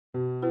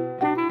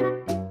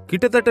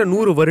கிட்டத்தட்ட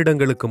 100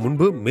 வருடங்களுக்கு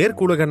முன்பு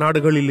மேற்குலக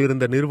நாடுகளில்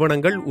இருந்த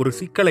நிறுவனங்கள் ஒரு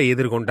சிக்கலை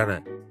எதிர்கொண்டன.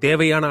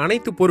 தேவையான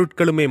அனைத்து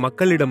பொருட்களுமே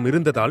மக்களிடம்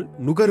இருந்ததால்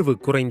நுகர்வு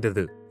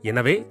குறைந்தது.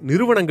 எனவே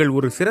நிறுவனங்கள்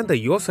ஒரு சிறந்த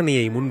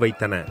யோசனையை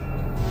முன்வைத்தன.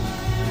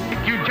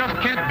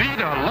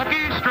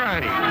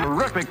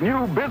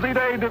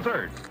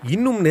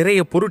 இன்னும் நிறைய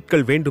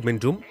பொருட்கள் வேண்டும்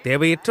என்றும்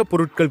தேவையற்ற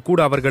பொருட்கள்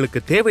கூட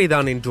அவர்களுக்கு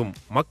தேவைதான் என்றும்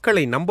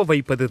மக்களை நம்ப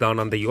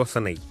வைப்பதுதான் அந்த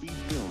யோசனை.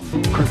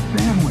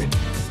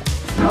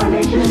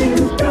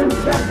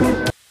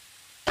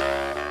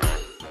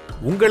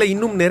 உங்களை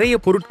இன்னும் நிறைய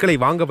பொருட்களை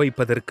வாங்க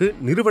வைப்பதற்கு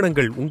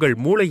நிறுவனங்கள் உங்கள்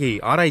மூளையை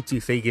ஆராய்ச்சி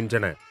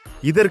செய்கின்றன.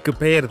 இதற்கு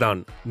பெயர்தான்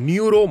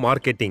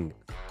நியூரோ-மார்க்கெட்டிங்.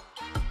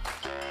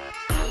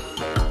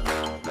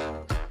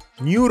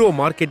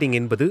 நியூரோ-மார்க்கெட்டிங்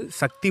என்பது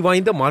சக்தி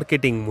வாய்ந்த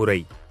மார்க்கெட்டிங் முறை.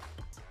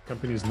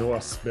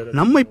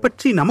 நம்மை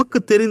பற்றி நமக்கு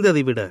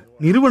தெரிந்ததை விட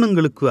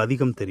நிறுவனங்களுக்கு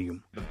அதிகம்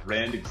தெரியும்.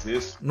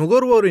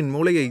 நுகர்வோரின்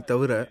மூளையை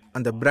தவிர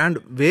அந்த பிராண்ட்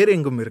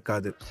வேறெங்கும்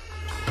இருக்காது.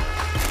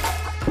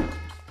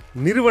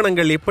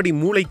 நிறுவனங்கள் எப்படி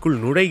மூளைக்குள்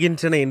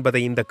நுழைகின்றன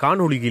என்பதை இந்த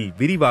காணொளியில்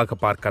விரிவாக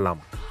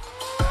பார்க்கலாம்.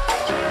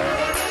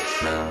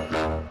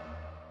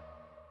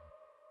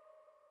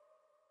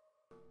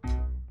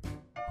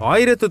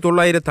 ஆயிரத்து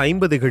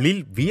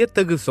 1950களில்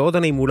வியத்தகு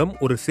சோதனை மூலம்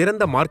ஒரு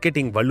சிறந்த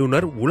மார்க்கெட்டிங்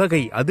வல்லுநர்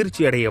உலகை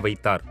அதிர்ச்சியடைய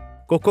வைத்தார்.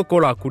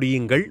 கொக்கோ-கோலா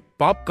குடியுங்கள்,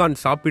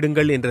 பாப்கார்ன்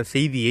சாப்பிடுங்கள் என்ற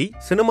செய்தியை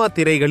சினிமா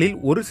திரைகளில்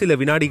ஒரு சில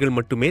வினாடிகள்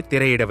மட்டுமே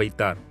திரையிட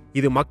வைத்தார்.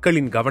 இது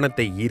மக்களின்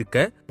கவனத்தை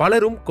ஈர்க்க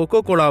பலரும்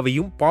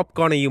கொக்கோ-கோலாவையும்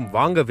பாப்கார்னையும்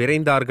வாங்க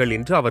விரைந்தார்கள்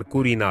என்று அவர்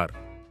கூறினார்.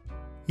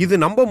 இது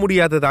நம்ப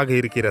முடியாததாக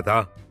இருக்கிறதா?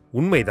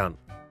 உண்மைதான்.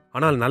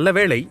 ஆனால்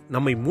நல்லவேளை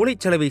நம்மை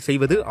மூளைச்சலவை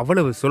செய்வது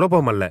அவ்வளவு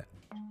சுலபமல்ல.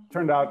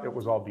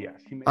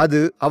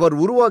 அது அவர்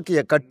உருவாக்கிய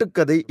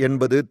கட்டுக்கதை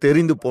என்பது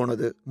தெரிந்து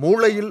போனது.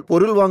 மூளையில்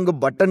பொருள்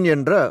வாங்கும் பட்டன்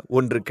என்ற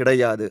ஒன்று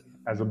கிடையாது.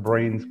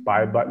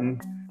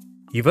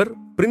 இவர்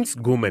பிரின்ஸ்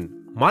கூமன்,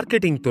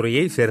 மார்க்கெட்டிங்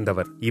துறையை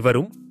சேர்ந்தவர்.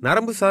 இவரும்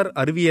நரம்புசார்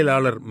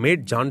அறிவியலாளர்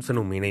மேட்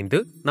ஜான்சனும் இணைந்து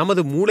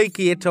நமது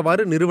மூளைக்கு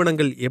ஏற்றவாறு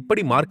நிறுவனங்கள்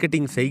எப்படி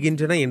மார்க்கெட்டிங்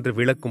செய்கின்றன என்று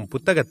விளக்கும்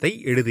புத்தகத்தை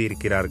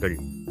எழுதியிருக்கிறார்கள்.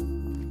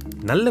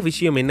 நல்ல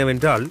விஷயம்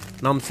என்னவென்றால்,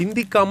 நாம்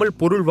சிந்திக்காமல்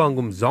பொருள்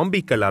வாங்கும்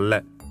ஜாம்பிக்கள்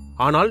அல்ல.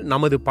 ஆனால்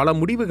நமது பல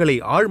முடிவுகளை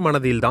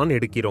ஆழ்மனதில்தான்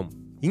எடுக்கிறோம்.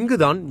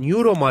 இங்குதான்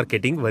நியூரோ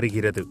மார்க்கெட்டிங்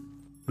வருகிறது.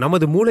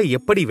 நமது மூளை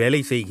எப்படி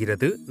வேலை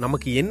செய்கிறது,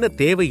 நமக்கு என்ன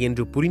தேவை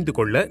என்று புரிந்து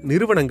கொள்ள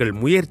நிறுவனங்கள்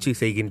முயற்சி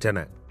செய்கின்றன.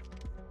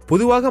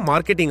 பொதுவாக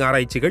மார்க்கெட்டிங்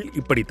ஆராய்ச்சிகள்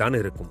இப்படித்தான்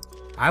இருக்கும்.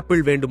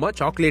 ஆப்பிள் வேண்டுமா,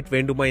 சாக்லேட்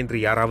வேண்டுமா என்று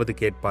யாராவது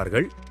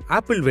கேட்பார்கள்.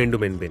 ஆப்பிள்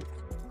வேண்டும் என்பேன்.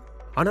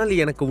 ஆனால்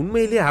எனக்கு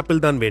உண்மையிலே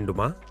ஆப்பிள் தான்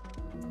வேண்டுமா?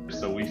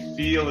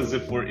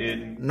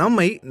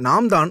 நம்மை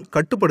நாம் தான்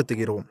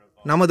கட்டுப்படுத்துகிறோம்.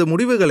 நமது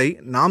முடிவுகளை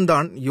நாம்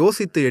தான்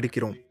யோசித்து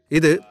எடுக்கிறோம்.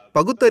 இது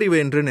பகுத்தறிவு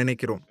என்று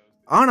நினைக்கிறோம்.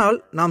 ஆனால்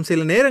நாம்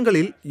சில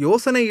நேரங்களில்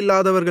யோசனை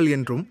இல்லாதவர்கள்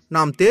என்றும்,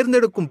 நாம்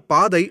தேர்ந்தெடுக்கும்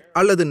பாதை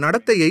அல்லது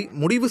நடத்தையை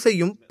முடிவு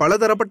செய்யும்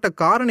பலதரப்பட்ட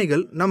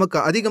காரணிகள் நமக்கு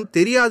அதிகம்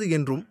தெரியாது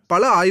என்றும்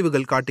பல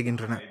ஆய்வுகள்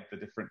காட்டுகின்றன.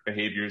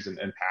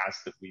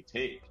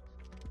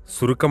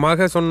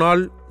 சுருக்கமாக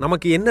சொன்னால்,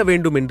 நமக்கு என்ன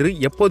வேண்டும் என்று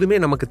எப்போதுமே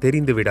நமக்கு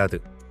தெரிந்து விடாது.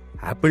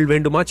 ஆப்பிள்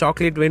வேண்டுமா,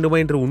 சாக்லேட் வேண்டுமா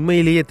என்று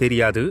உண்மையிலேயே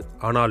தெரியாது.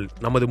 ஆனால்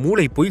நமது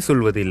மூளை பொய்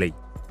சொல்வதில்லை.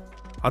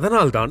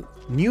 அதனால்தான்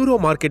நியூரோ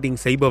மார்க்கெட்டிங்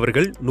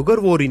செய்பவர்கள்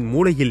நுகர்வோரின்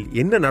மூளையில்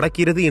என்ன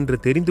நடக்கிறது என்று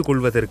தெரிந்து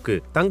கொள்வதற்கு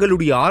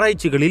தங்களுடைய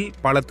ஆராய்ச்சிகளில்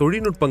பல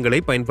தொழில்நுட்பங்களை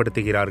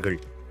பயன்படுத்துகிறார்கள்.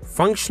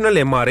 ஃபங்க்ஷனல்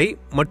எம்ஆர்ஐ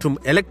மற்றும்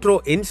எலக்ட்ரோ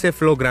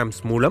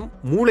என்செஃபலோகிராம்ஸ் மூலம்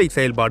மூளை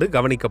செயல்பாடு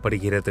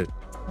கவனிக்கப்படுகிறது.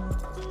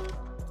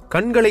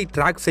 கண்களை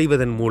டிராக்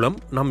செய்வதன் மூலம்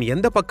நாம்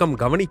எந்த பக்கம்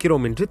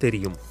கவனிக்கிறோம் என்று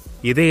தெரியும்.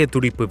 இதய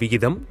துடிப்பு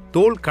விகிதம்,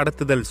 தோல்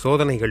கடத்துதல்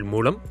சோதனைகள்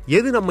மூலம்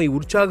எது நம்மை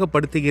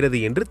உற்சாகப்படுத்துகிறது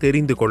என்று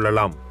தெரிந்து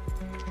கொள்ளலாம்.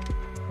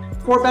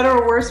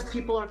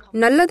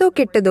 நல்லதோ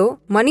கெட்டதோ,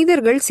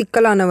 மனிதர்கள்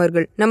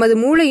சிக்கலானவர்கள். நமது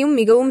மூளையும்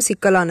மிகவும்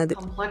சிக்கலானது.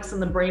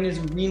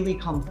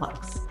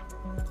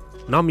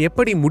 நாம்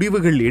எப்படி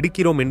முடிவுகள்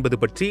எடுக்கிறோம் என்பது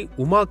பற்றி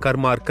உமா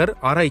கர்மார்கர்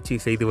ஆராய்ச்சி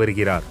செய்து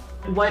வருகிறார்.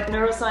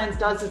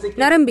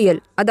 நரம்பியல்,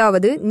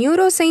 அதாவது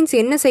நியூரோ சயின்ஸ்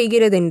என்ன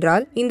செய்கிறது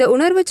என்றால், இந்த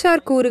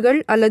உணர்வுசார் கூறுகள்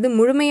அல்லது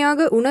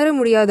முழுமையாக உணர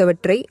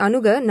முடியாதவற்றை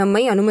அணுக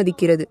நம்மை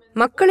அனுமதிக்கிறது.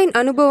 மக்களின்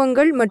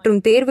அனுபவங்கள்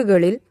மற்றும்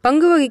தேர்வுகளில்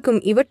பங்கு வகிக்கும்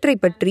இவற்றை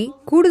பற்றி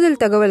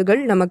கூடுதல்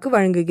தகவல்கள் நமக்கு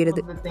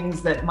வழங்குகிறது.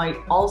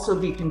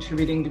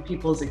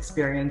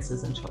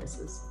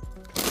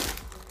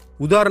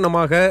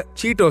 உதாரணமாக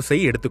சீட்டோஸை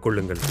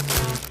எடுத்துக்கொள்ளுங்கள்.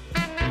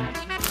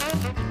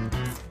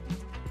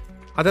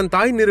 அதன்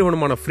தாய்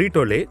நிறுவனமான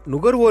ஃப்ரீட்டோலே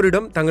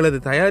நுகர்வோரிடம் தங்களது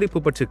தயாரிப்பு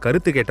பற்றி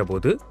கருத்து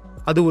கேட்டபோது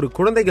அது ஒரு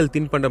குழந்தைகள்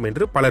தின்பண்டம்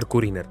என்று பலர்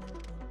கூறினர்.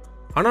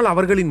 ஆனால்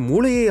அவர்களின்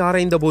மூளையை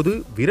ஆராய்ந்தபோது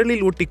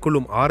விரலில்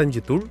ஒட்டிக்கொள்ளும்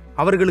ஆரஞ்சு தூள்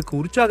அவர்களுக்கு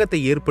உற்சாகத்தை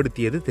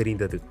ஏற்படுத்தியது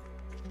தெரிந்தது.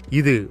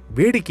 இது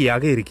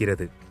வேடிக்கையாக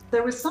இருக்கிறது.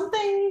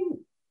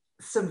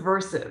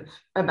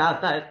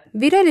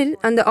 விரலில்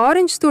அந்த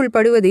ஆரஞ்சு தூள்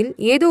படுவதில்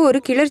ஏதோ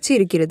ஒரு கிளர்ச்சி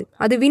இருக்கிறது.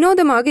 அது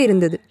வினோதமாக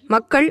இருந்தது.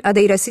 மக்கள்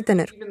அதை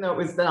ரசித்தனர்.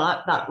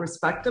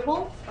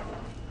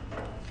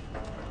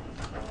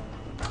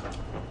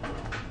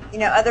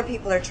 Other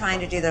people are trying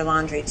to do their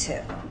laundry too.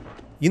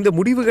 இந்த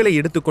முடிவுகளை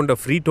எடுத்துக்கொண்ட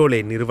ஃப்ரீட்டோலே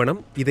நிறுவனம்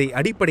இதை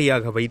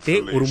அடிப்படையாக வைத்தே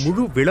ஒரு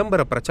முழு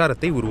விளம்பர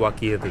பிரச்சாரத்தை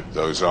உருவாக்கியது.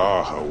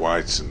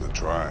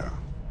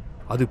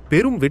 அது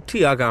பெரும்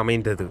வெற்றியாக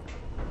அமைந்தது.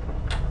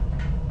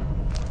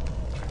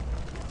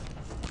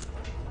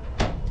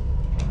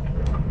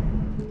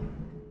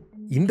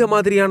 இந்த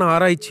மாதிரியான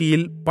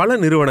ஆராய்ச்சியில் பல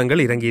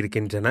நிறுவனங்கள்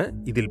இறங்கியிருக்கின்றன.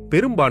 இதில்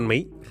பெரும்பான்மை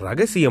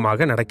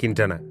ரகசியமாக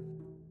நடக்கின்றன.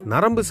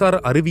 நரம்புசார்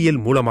அறிவியல்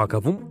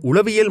மூலமாகவும்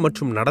உளவியல்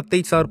மற்றும்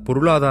நடத்தைசார்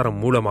பொருளாதாரம்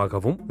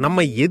மூலமாகவும்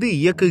நம்மை எது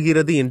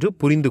இயக்குகிறது என்று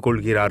புரிந்து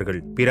கொள்கிறார்கள்.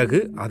 பிறகு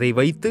அதை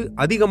வைத்து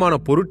அதிகமான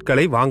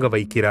பொருட்களை வாங்க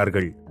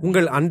வைக்கிறார்கள்.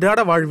 உங்கள் அன்றாட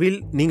வாழ்வில்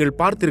நீங்கள்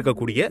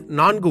பார்த்திருக்கக்கூடிய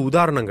 4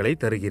 உதாரணங்களை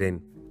தருகிறேன்.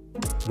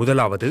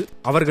 முதலாவது,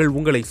 அவர்கள்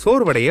உங்களை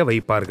சோர்வடைய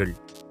வைப்பார்கள்.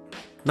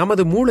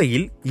 நமது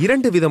மூளையில்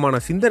 2 விதமான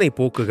சிந்தனை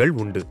போக்குகள்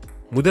உண்டு.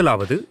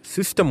 முதலாவது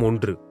சிஸ்டம்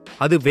 1.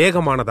 அது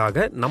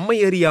வேகமானதாக நம்மை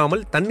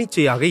அறியாமல்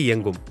தன்னிச்சையாக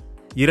இயங்கும்.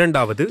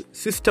 இரண்டாவது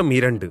சிஸ்டம்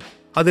 2.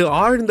 அது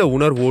ஆழ்ந்த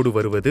உணர்வோடு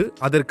வருவது.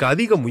 அதற்கு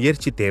அதிக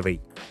முயற்சி தேவை.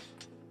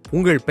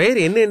 உங்கள் பெயர்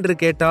என்ன என்று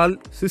கேட்டால்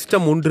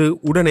சிஸ்டம் 1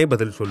 உடனே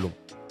பதில் சொல்லும்.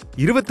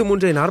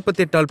 23ஐ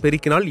 48ஆல்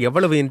பெருக்கினால்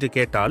எவ்வளவு என்று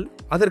கேட்டால்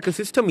அதற்கு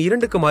சிஸ்டம்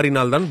 2க்கு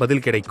மாறினால்தான்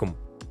பதில் கிடைக்கும்.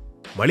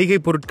 மளிகை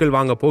பொருட்கள்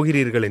வாங்க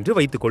போகிறீர்கள் என்று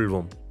வைத்துக்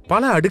கொள்வோம்.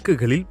 பல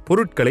அடுக்குகளில்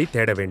பொருட்களை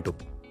தேட வேண்டும்.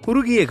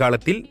 குறுகிய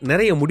காலத்தில்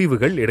நிறைய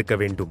முடிவுகள் எடுக்க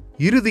வேண்டும்.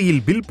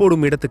 இறுதியில் பில்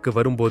போடும் இடத்துக்கு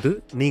வரும்போது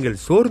நீங்கள்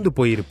சோர்ந்து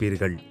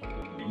போயிருப்பீர்கள்.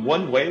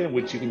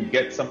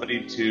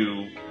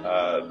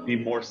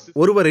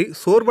 ஒருவரை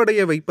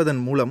சோர்வடைய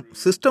வைப்பதன் மூலம்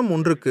சிஸ்டம்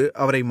 1க்கு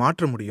அவரை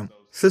மாற்ற முடியும்.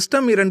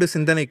 சிஸ்டம் 2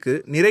 சிந்தனைக்கு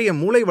நிறைய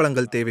மூளை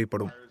வளங்கள்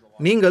தேவைப்படும்.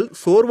 நீங்கள்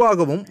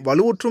சோர்வாகவும்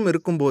வலுவுற்றும்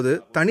இருக்கும்போது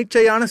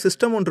தனிச்சையான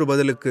சிஸ்டம் 1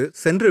 பதிலுக்கு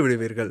சென்று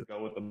விடுவீர்கள்.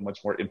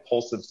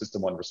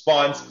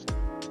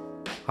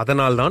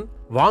 அதனால்தான்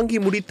வாங்கி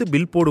முடித்து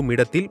பில் போடும்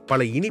இடத்தில்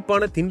பல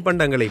இனிப்பான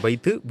தின்பண்டங்களை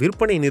வைத்து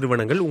விற்பனை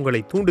நிறுவனங்கள்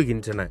உங்களை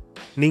தூண்டுகின்றன.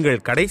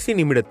 நீங்கள் கடைசி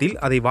நிமிடத்தில்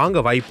அதை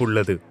வாங்க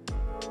வாய்ப்புள்ளது.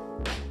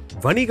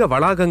 வணிக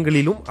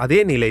வளாகங்களிலும் அதே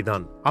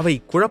நிலைதான். அவை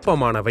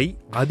குழப்பமானவை,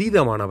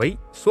 அதீதமானவை,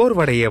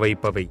 சோர்வடைய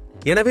வைப்பவை.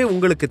 எனவே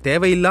உங்களுக்கு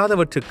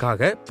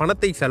தேவையில்லாதவற்றுக்காக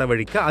பணத்தை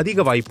செலவழிக்க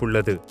அதிக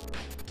வாய்ப்புள்ளது.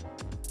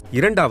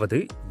 இரண்டாவது,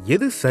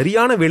 எது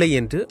சரியான விலை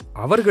என்று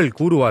அவர்கள்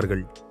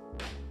கூறுவார்கள்.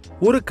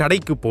 ஒரு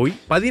கடைக்கு போய்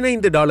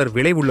 $15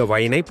 விலை உள்ள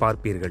வைனை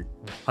பார்ப்பீர்கள்.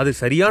 அது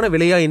சரியான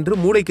விலையா என்று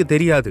மூளைக்கு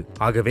தெரியாது.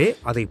 ஆகவே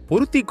அதை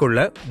பொருத்திக் கொள்ள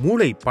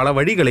மூளை பல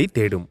வழிகளை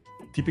தேடும்.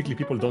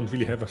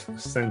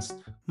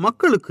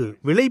 மக்களுக்கு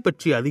விலை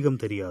பற்றி அதிகம்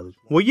தெரியாது.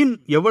 ஒயின்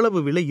எவ்வளவு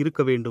விலை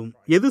இருக்க வேண்டும்,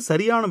 எது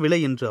சரியான விலை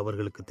என்று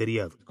அவர்களுக்கு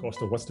தெரியாது.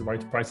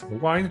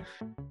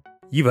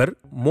 இவர்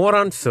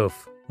மோரான்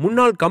சர்ஃப்.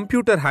 முன்னாள்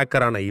கம்ப்யூட்டர்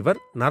ஹேக்கரான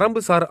இவர்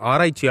நரம்புசார்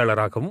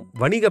ஆராய்ச்சியாளராகவும்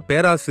வணிக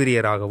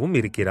பேராசிரியராகவும்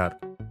இருக்கிறார்.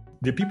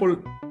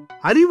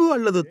 அறிவு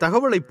அல்லது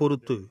தகவலை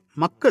பொறுத்து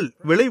மக்கள்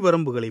விலை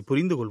வரம்புகளை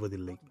புரிந்து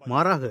கொள்வதில்லை.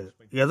 மாறாக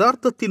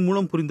யதார்த்தத்தின்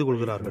மூலம் புரிந்து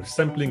கொள்கிறார்கள்.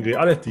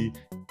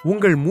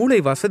 உங்கள் மூளை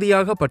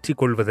வசதியாக பற்றி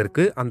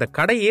கொள்வதற்கு அந்த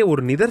கடையே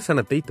ஒரு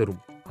நிதர்சனத்தை தரும்.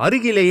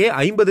 அருகிலேயே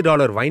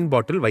 $50 வைன்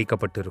பாட்டில்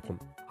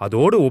வைக்கப்பட்டிருக்கும்.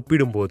 அதோடு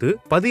ஒப்பிடும்போது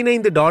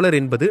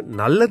 $15 என்பது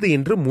நல்லது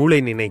என்று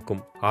மூளை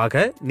நினைக்கும்.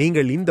 ஆக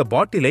நீங்கள் இந்த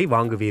பாட்டிலை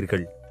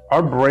வாங்குவீர்கள்.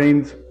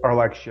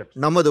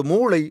 நமது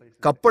மூளை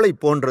கப்பலை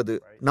போன்றது.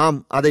 நாம்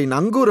அதை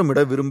நங்கூரமிட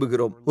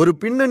விரும்புகிறோம். ஒரு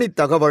பின்னணி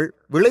தகவல்,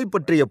 விலை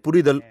பற்றிய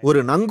புரிதல் ஒரு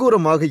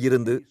நங்கூரமாக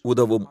இருந்து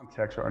உதவும்.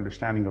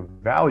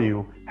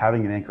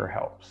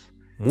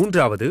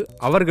 மூன்றாவது,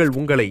 அவர்கள்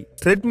உங்களை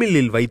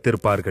ட்ரெட்மில்லில்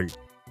வைத்திருப்பார்கள்.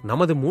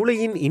 நமது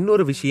மூளையின்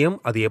இன்னொரு விஷயம்,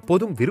 அது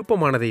எப்போதும்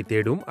விருப்பமானதை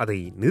தேடும். அதை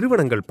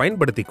நிறுவனங்கள்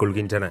பயன்படுத்திக்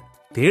கொள்கின்றன.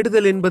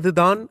 தேடுதல்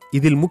என்பதுதான்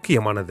இதில்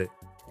முக்கியமானது.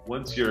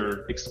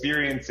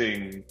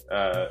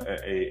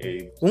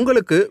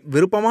 உங்களுக்கு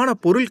விருப்பமான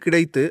பொருள்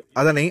கிடைத்து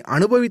அதனை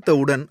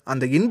அனுபவித்தவுடன்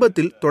அந்த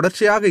இன்பத்தில்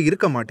தொடர்ச்சியாக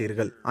இருக்க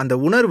மாட்டீர்கள். அந்த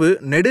உணர்வு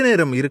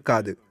நெடுநேரம்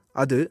இருக்காது.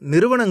 அது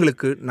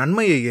நிறுவனங்களுக்கு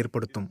நன்மையை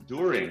ஏற்படுத்தும்.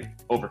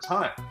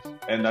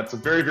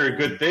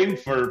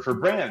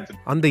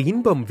 அந்த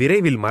இன்பம்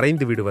விரைவில்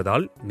மறைந்து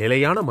விடுவதால்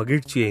நிலையான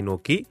மகிழ்ச்சியை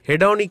நோக்கி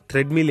ஹெடானிக்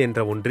ட்ரெட்மில்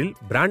என்ற ஒன்றில்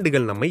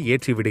பிராண்டுகள் நம்மை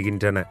ஏற்றி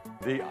விடுகின்றன.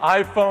 The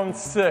iPhone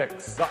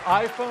 6, the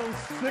iPhone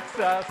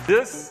 6s,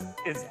 this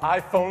is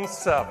iPhone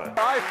 7,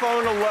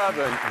 iPhone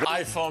 11,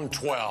 iPhone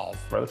 12.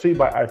 Let's see,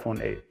 buy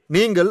iPhone 8.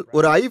 நீங்கள்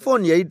ஒரு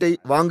iPhone 8ஐ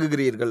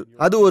வாங்குகிறீர்கள்.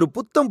 அது ஒரு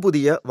புத்தம்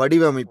புதிய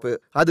வடிவமைப்பு.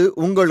 அது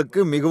உங்களுக்கு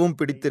மிகவும்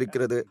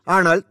பிடித்திருக்கிறது.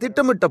 ஆனால்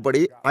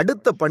திட்டமிட்டபடி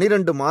அடுத்த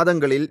 12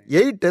 மாதங்களில்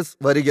 8s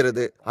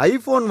வருகிறது.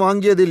 ஐபோன்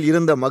வாங்கியதில்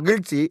இருந்த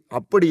மகிழ்ச்சி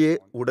அப்படியே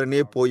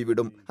உடனே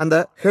போய்விடும். அந்த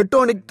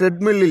ஹெட்டோனிக்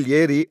ட்ரெட்மில்லில்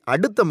ஏறி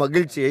அடுத்த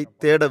மகிழ்ச்சியை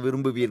தேட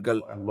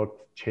விரும்புவீர்கள்.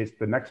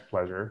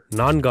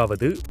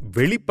 நான்காவது,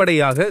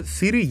 வெளிப்படையாக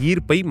சிறு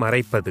ஈர்ப்பை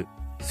மறைப்பது.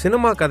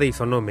 சினிமா கதை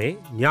சொன்னோமே,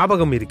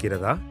 ஞாபகம்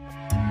இருக்கிறதா?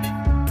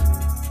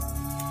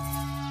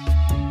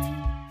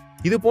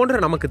 இது போன்ற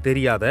நமக்கு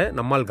தெரியாத,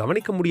 நம்மால்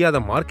கவனிக்க முடியாத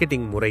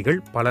மார்க்கெட்டிங் முறைகள்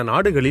பல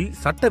நாடுகளில்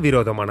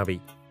சட்டவிரோதமானவை.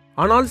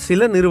 ஆனால்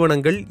சில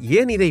நிறுவனங்கள்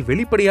ஏன் இதை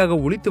வெளிப்படையாக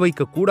ஒளித்து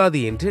வைக்க கூடாது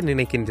என்று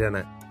நினைக்கின்றன.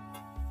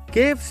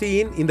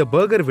 KFCயின் இந்த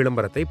பர்கர்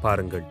விளம்பரத்தை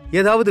பாருங்கள்.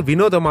 ஏதாவது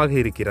வினோதமாக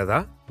இருக்கிறதா?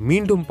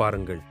 மீண்டும்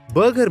பாருங்கள்.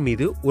 பர்கர்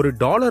மீது ஒரு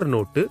 $1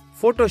 நோட்டு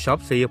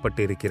போட்டோஷாப்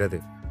செய்யப்பட்டு இருக்கிறது.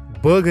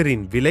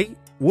 பர்கரின் விலை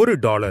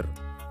 $1.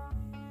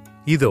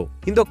 இதோ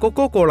இந்த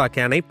கொக்கோ கோலா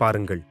கேனை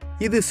பாருங்கள்.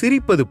 இது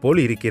சிரிப்பது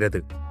போல்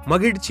இருக்கிறது.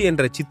 மகிழ்ச்சி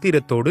என்ற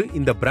சித்திரத்தோடு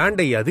இந்த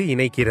பிராண்டை அது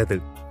இணைக்கிறது.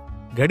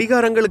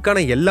 கடிகாரங்களுக்கான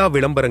எல்லா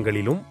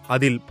விளம்பரங்களிலும்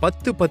அதில்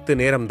 10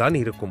 நேரம்தான்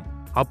இருக்கும்.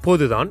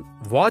 அப்போதுதான்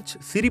வாட்ச்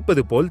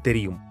சிரிப்பது போல்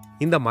தெரியும்.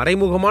 இந்த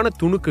மறைமுகமான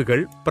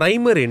துணுக்குகள்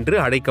பிரைமர் என்று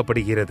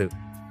அழைக்கப்படுகிறது.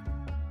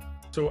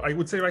 So I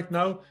would say right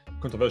now,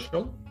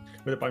 controversial,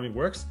 but the priming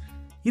works.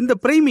 இந்த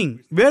பிரைமிங்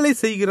வேலை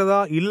செய்கிறதா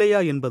இல்லையா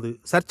என்பது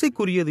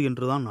சர்ச்சைக்குரியது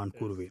என்றுதான் நான்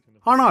கூறுவேன்.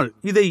 ஆனால்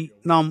இதை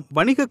நாம்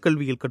வணிக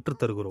கல்வியில்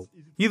கற்றுத்தருகிறோம்.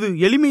 இது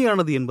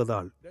எளிமையானது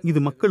என்பதால்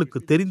இது மக்களுக்கு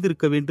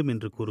தெரிந்திருக்க வேண்டும்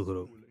என்று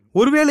கூறுகிறோம்.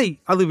 ஒருவேளை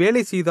அது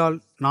வேலை செய்தால்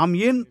நாம்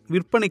ஏன்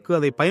விற்பனைக்கு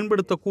அதை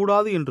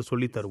பயன்படுத்தக்கூடாது என்று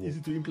சொல்லி தருவோம்.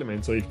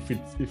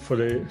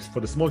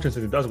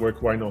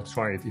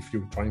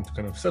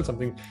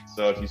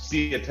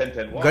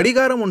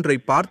 கடிகாரம் ஒன்றை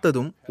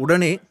பார்த்ததும்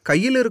உடனே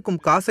கையில் இருக்கும்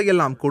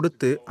காசையெல்லாம்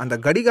கொடுத்து அந்த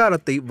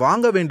கடிகாரத்தை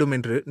வாங்க வேண்டும்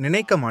என்று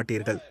நினைக்க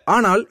மாட்டீர்கள்.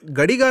 ஆனால்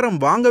கடிகாரம்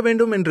வாங்க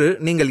வேண்டும் என்று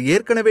நீங்கள்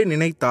ஏற்கனவே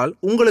நினைத்தால்,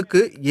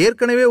 உங்களுக்கு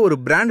ஏற்கனவே ஒரு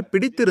பிராண்ட்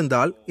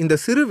பிடித்திருந்தால், இந்த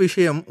சிறு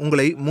விஷயம்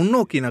உங்களை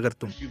முன்னோக்கி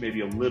நகர்த்தும்.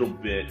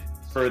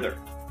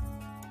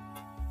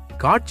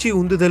 காட்சி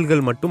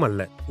உந்துதல்கள்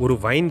மட்டுமல்ல. ஒரு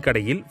வைன்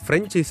கடையில்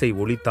பிரெஞ்சு இசை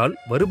ஒலித்தால்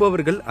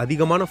வருபவர்கள்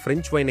அதிகமான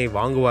பிரெஞ்சு வைனை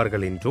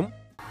வாங்குவார்கள் என்றும்,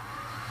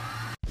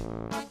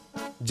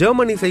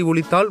 ஜெர்மன் இசை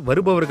ஒலித்தால்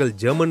வருபவர்கள்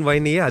ஜெர்மன்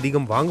வைனையே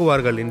அதிகம்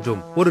வாங்குவார்கள்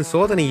என்றும் ஒரு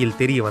சோதனையில்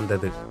தெரிய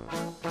வந்தது.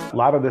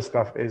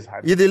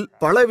 இதில்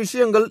பல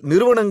விஷயங்கள்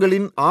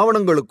நிறுவனங்களின்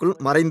ஆவணங்களுக்குள்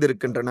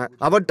மறைந்திருக்கின்றன.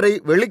 அவற்றை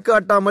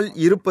வெளிக்காட்டாமல்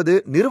இருப்பது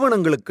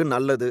நிறுவனங்களுக்கு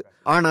நல்லது.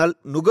 ஆனால்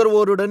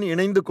நுகர்வோருடன்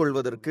இணைந்து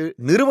கொள்வதற்கு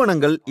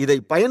நிறுவனங்கள் இதை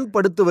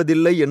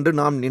பயன்படுத்துவதில்லை என்று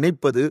நாம்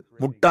நினைப்பது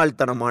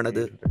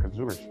முட்டாள்தனமானது.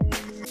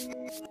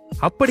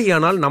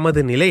 அப்படியானால்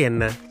நமது நிலை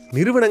என்ன?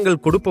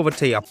 நிறுவனங்கள்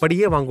கொடுப்பவற்றை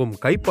அப்படியே வாங்கும்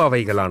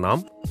கைப்பாவைகளா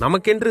நாம்?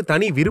 நமக்கென்று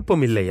தனி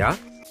விருப்பம் இல்லையா?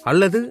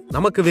 அல்லது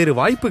நமக்கு வேறு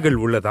வாய்ப்புகள்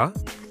உள்ளதா?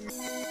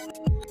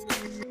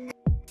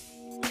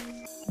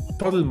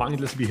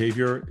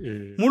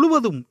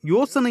 முழுவதும்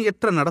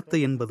யோசனையற்ற நடத்தை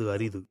என்பது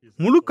அரிது.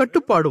 முழு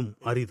கட்டுப்பாடும்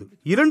அரிது.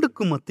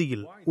 இரண்டுக்கும்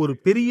மத்தியில் ஒரு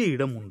பெரிய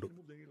இடம் உண்டு.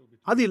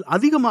 அதில்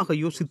அதிகமாக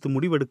யோசித்து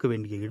முடிவெடுக்க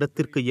வேண்டிய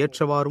இடத்திற்கு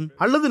ஏற்றவாறும்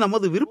அல்லது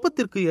நமது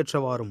விருப்பத்திற்கு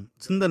ஏற்றவாறும்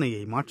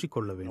சிந்தனையை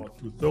மாற்றிக்கொள்ள வேண்டும்.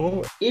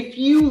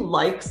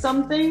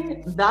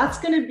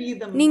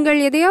 நீங்கள்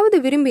எதையாவது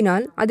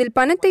விரும்பினால் அதில்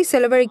பணத்தை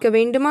செலவழிக்க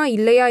வேண்டுமா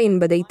இல்லையா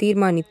என்பதை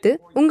தீர்மானித்து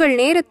உங்கள்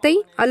நேரத்தை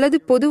அல்லது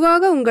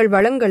பொதுவாக உங்கள்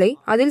வளங்களை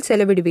அதில்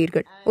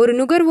செலவிடுவீர்கள். ஒரு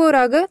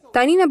நுகர்வோராக,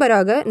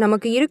 தனிநபராக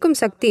நமக்கு இருக்கும்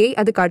சக்தியை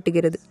அது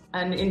காட்டுகிறது.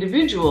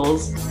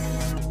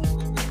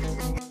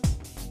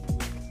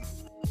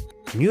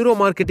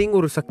 நியூரோ-மார்க்கெட்டிங்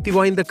ஒரு சக்தி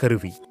வாய்ந்த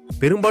கருவி.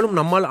 பெரும்பாலும்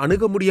நம்மால்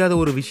அணுக முடியாத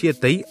ஒரு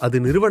விஷயத்தை அது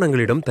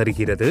நிறுவனங்களிடம்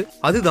தருகிறது.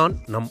 அதுதான்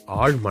நம்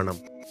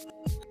ஆழ்மனம்.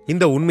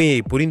 இந்த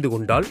உண்மையை புரிந்து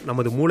கொண்டால்,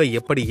 நமது மூளை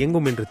எப்படி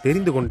இயங்கும் என்று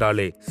தெரிந்து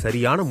கொண்டாலே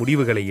சரியான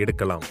முடிவுகளை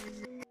எடுக்கலாம்.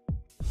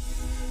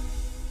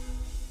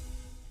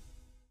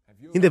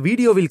 இந்த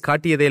வீடியோவில்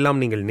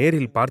காட்டியதையெல்லாம் நீங்கள்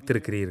நேரில்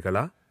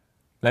பார்த்திருக்கிறீர்களா?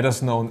 Let us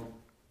know.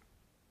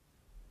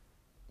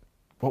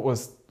 What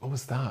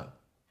was that?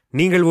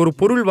 நீங்கள் ஒரு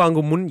பொருள்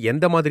வாங்கும் முன்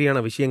எந்த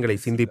மாதிரியான விஷயங்களை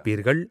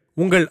சிந்திப்பீர்கள்?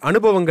 உங்கள்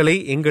அனுபவங்களை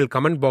எங்கள்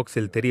கமெண்ட்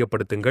பாக்ஸில்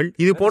தெரியப்படுத்துங்கள்.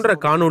 இது போன்ற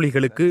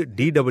காணொளிகளுக்கு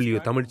DW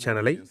தமிழ்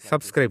சேனலை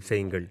சப்ஸ்கிரைப்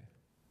செய்யுங்கள்.